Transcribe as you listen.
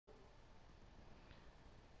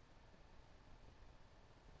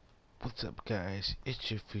What's up, guys?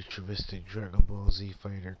 It's your futuristic Dragon Ball Z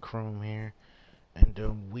fighter Chrome here, and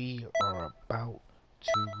we are about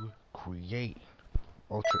to create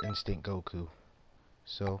Ultra Instinct Goku.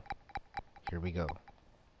 So, here we go.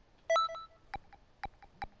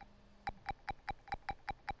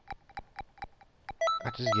 I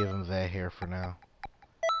just give him that hair for now.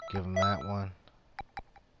 Give him that one.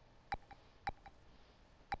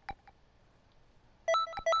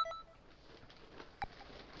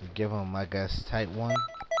 Give him, I guess, type 1.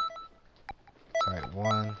 Type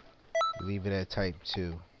 1. Leave it at type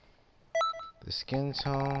 2. The skin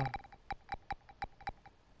tone,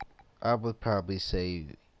 I would probably say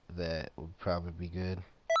that would probably be good.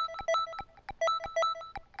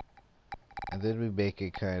 And then we make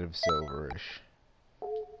it kind of silverish.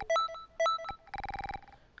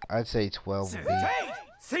 I'd say 12 would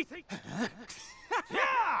be.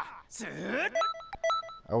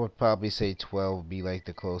 I would probably say 12 would be like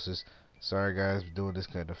the closest. Sorry guys, we're doing this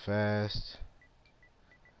kind of fast.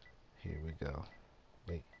 Here we go.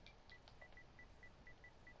 Wait.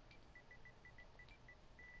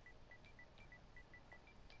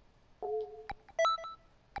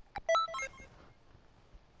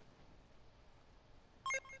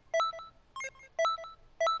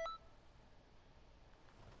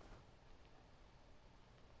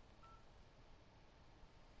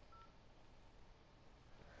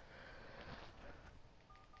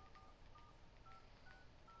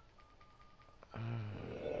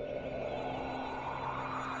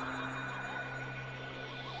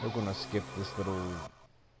 We're gonna skip this little,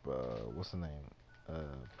 what's the name?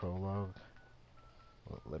 Prologue?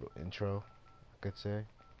 Little intro, I could say.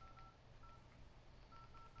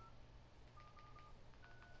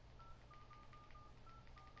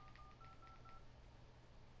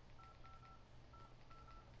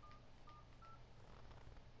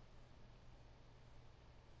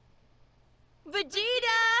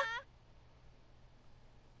 Vegeta!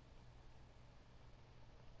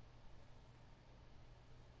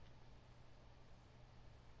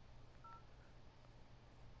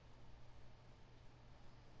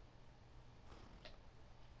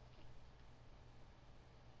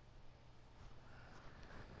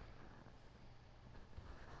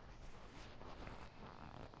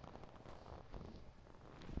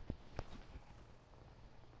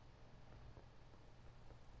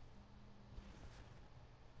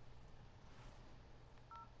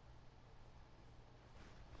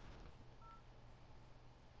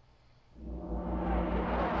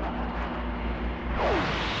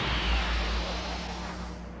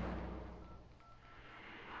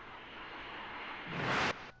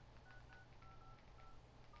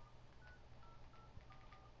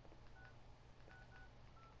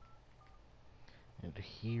 And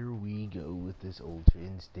here we go with this Ultra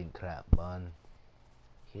Instinct crap, man.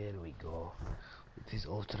 Here we go with this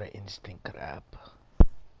Ultra Instinct crap.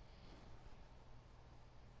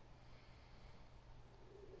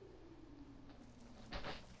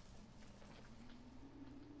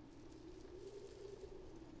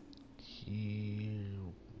 Here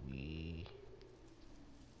we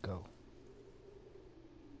go.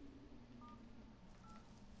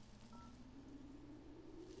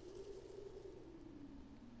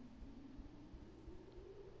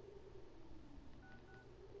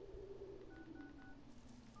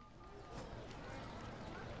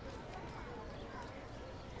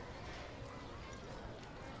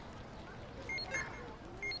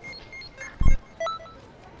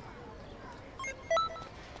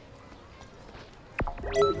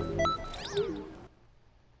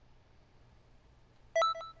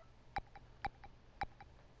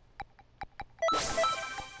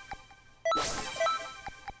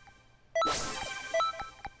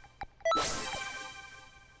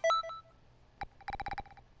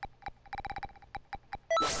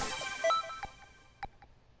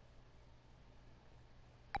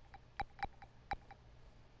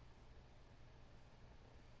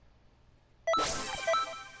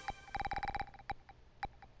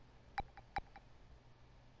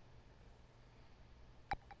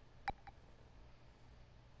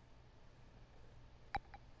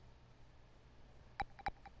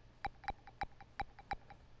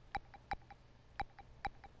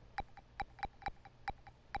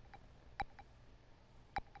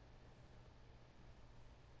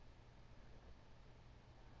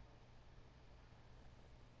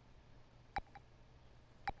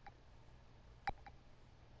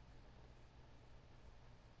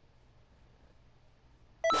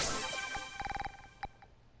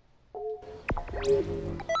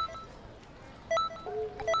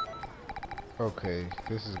 Okay,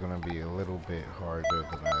 this is gonna be a little bit harder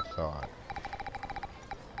than I thought.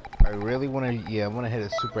 I really want to, yeah, I want to hit a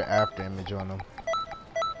super after image on him.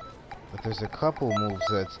 But there's a couple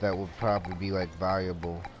movesets that would probably be like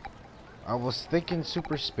valuable. I was thinking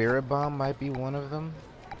Super Spirit Bomb might be one of them.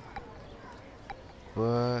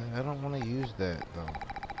 But I don't want to use that though,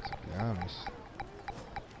 to be honest.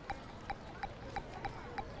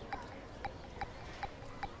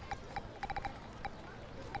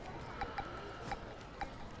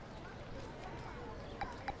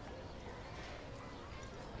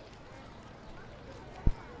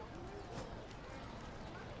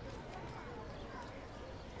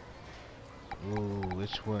 Ooh,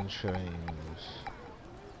 which one should I use?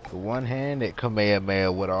 The one-handed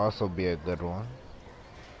Kamehameha would also be a good one.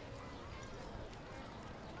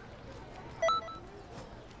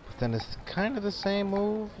 But then it's kind of the same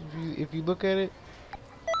move if you look at it.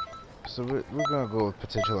 So we're gonna go with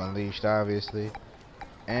Potential Unleashed, obviously.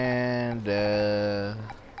 And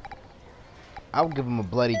I'll give him a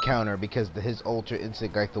bloody counter because his Ultra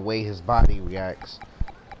Instinct, like the way his body reacts.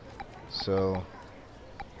 So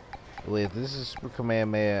if this is Super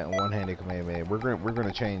Kamehameha and one-handed Kamehameha, we're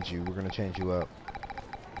gonna change you. We're gonna change you up.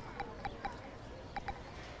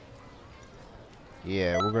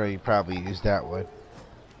 Yeah, we're gonna probably use that one,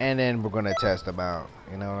 and then we're gonna test them out.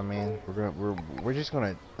 You know what I mean? We're just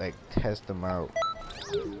gonna like test them out.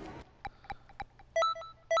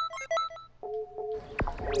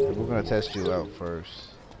 We're gonna test you out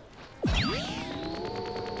first.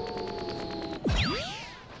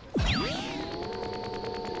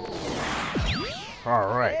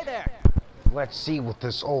 Alright, hey, let's see what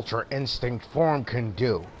this Ultra Instinct form can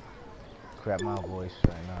do. Crap, my voice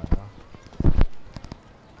right now, no?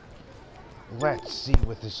 Let's see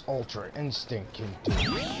what this Ultra Instinct can do.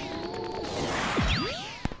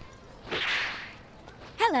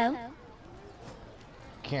 Hello.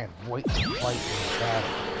 Can't wait to fight this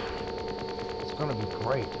battle. It's gonna be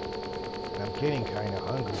great. And I'm getting kinda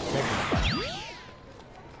hungry thinking about it.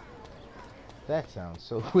 That sounds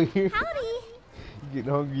so weird. Howdy. You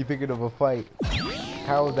getting hungry thinking of a fight.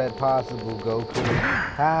 How is that possible, Goku?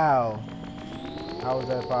 How? How is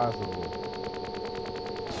that possible?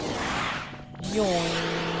 Yoink.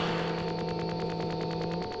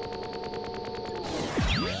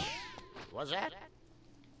 What's that?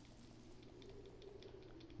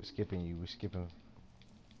 We're skipping you. We're skipping.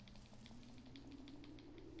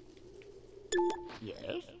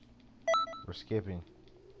 Yes? We're skipping.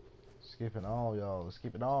 Skipping all y'all. We're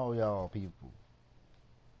skipping all y'all people.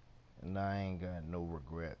 And I ain't got no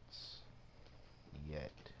regrets.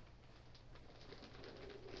 Yet.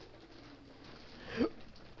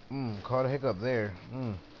 Caught a hiccup there.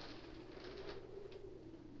 We're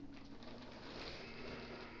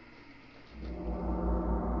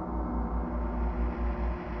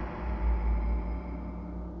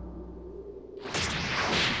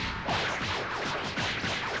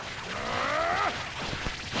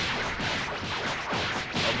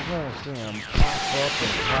gonna see him pop up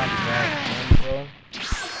and pop back info.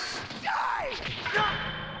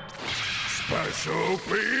 Special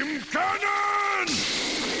beam cannon!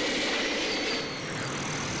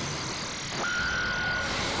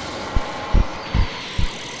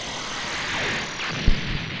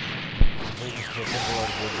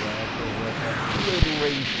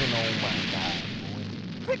 Oh my god.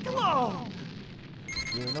 Piccolo!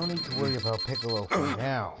 Yeah, no need to worry about Piccolo for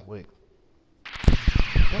now. Wait.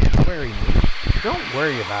 Don't worry, me. Don't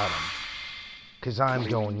worry about him. Cause I'm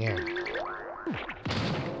going in.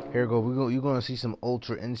 Here we go. You're gonna see some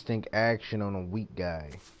Ultra Instinct action on a weak guy.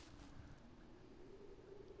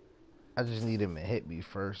 I just need him to hit me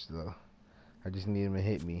first, though. I just need him to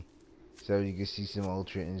hit me, so you can see some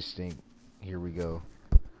Ultra Instinct. Here we go.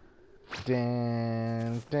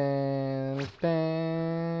 Dun dun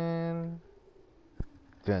dun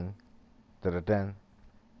dun dun dun dun dun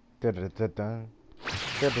dun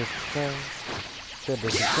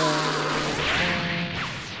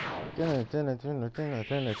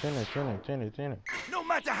dun dun. No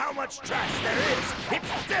matter how much trash there is,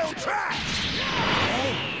 it's still trash!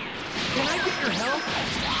 Hey, can I get your help?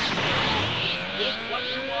 Is what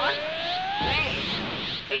you want? Hey,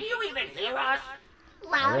 can you even hear us?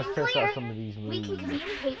 Loud Let's and test clear. out some of these moves. We can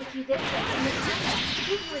communicate with you this way and the time to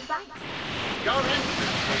give you advice. You're in.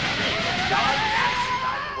 Dog nasty,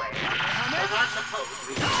 by the way. Because I'm supposed to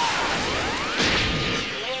be.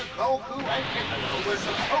 Yeah, Goku and Piccolo were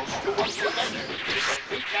supposed to work together to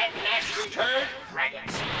defeat that nasty turd,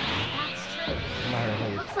 Raditz. That's true.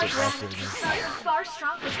 Looks like Raditz is far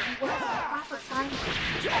stronger than he was at the proper time.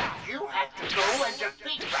 You have to go and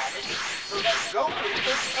defeat Raditz so that Goku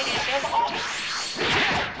can finish him off.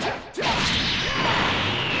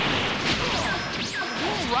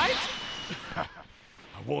 All right,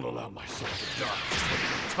 won't allow myself to die. The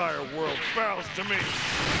entire world bows to me.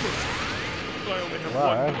 I only have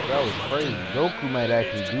Wow, one that was crazy. Goku might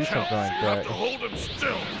actually do count. something like You have that. to hold him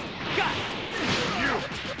still. Got it. You!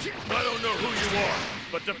 I don't know who you are,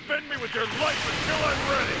 but defend me with your life until I'm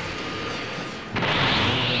ready!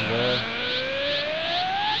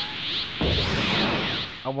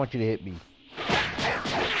 I want you to hit me.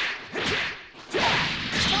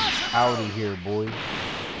 Out of here, boy.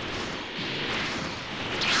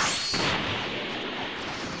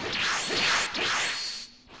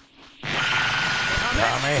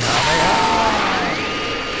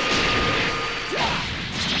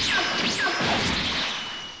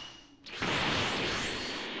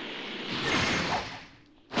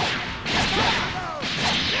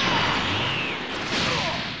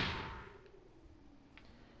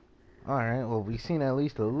 Alright, well, we've seen at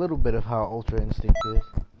least a little bit of how Ultra Instinct is.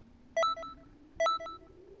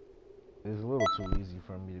 It's a little too easy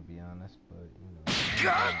for me, to be honest, but, you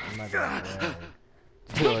know, I'm not gonna brag.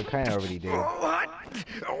 Well, I kind of already did. What?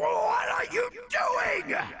 What are you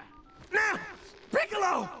doing? Now,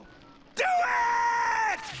 Piccolo! Do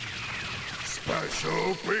it!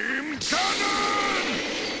 Special beam cannon!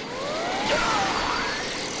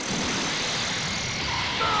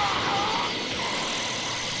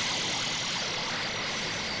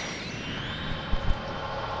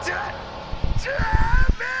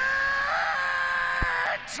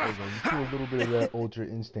 You see a little bit of that Ultra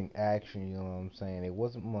Instinct action, you know what I'm saying? It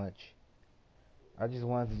wasn't much. I just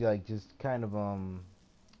wanted to, like, just kind of,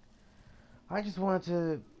 I just wanted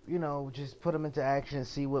to, you know, just put him into action and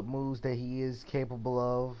see what moves that he is capable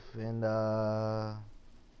of, and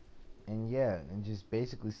yeah, and just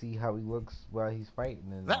basically see how he looks while he's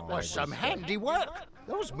fighting. And That was some handy work.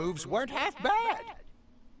 Those moves weren't half bad.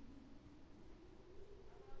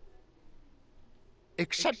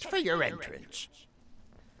 Except for your entrance.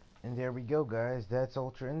 And there we go, guys. That's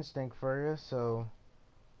Ultra Instinct for you. So,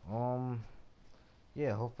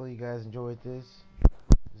 yeah, hopefully you guys enjoyed this.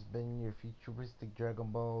 It's been your futuristic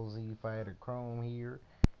Dragon Ball Z Fighter Chrome here,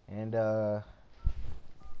 and yeah.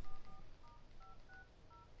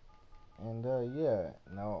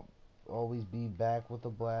 Now, always be back with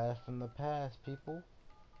a blast from the past, people.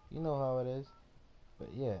 You know how it is.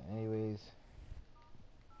 But yeah, anyways,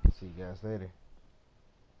 see you guys later.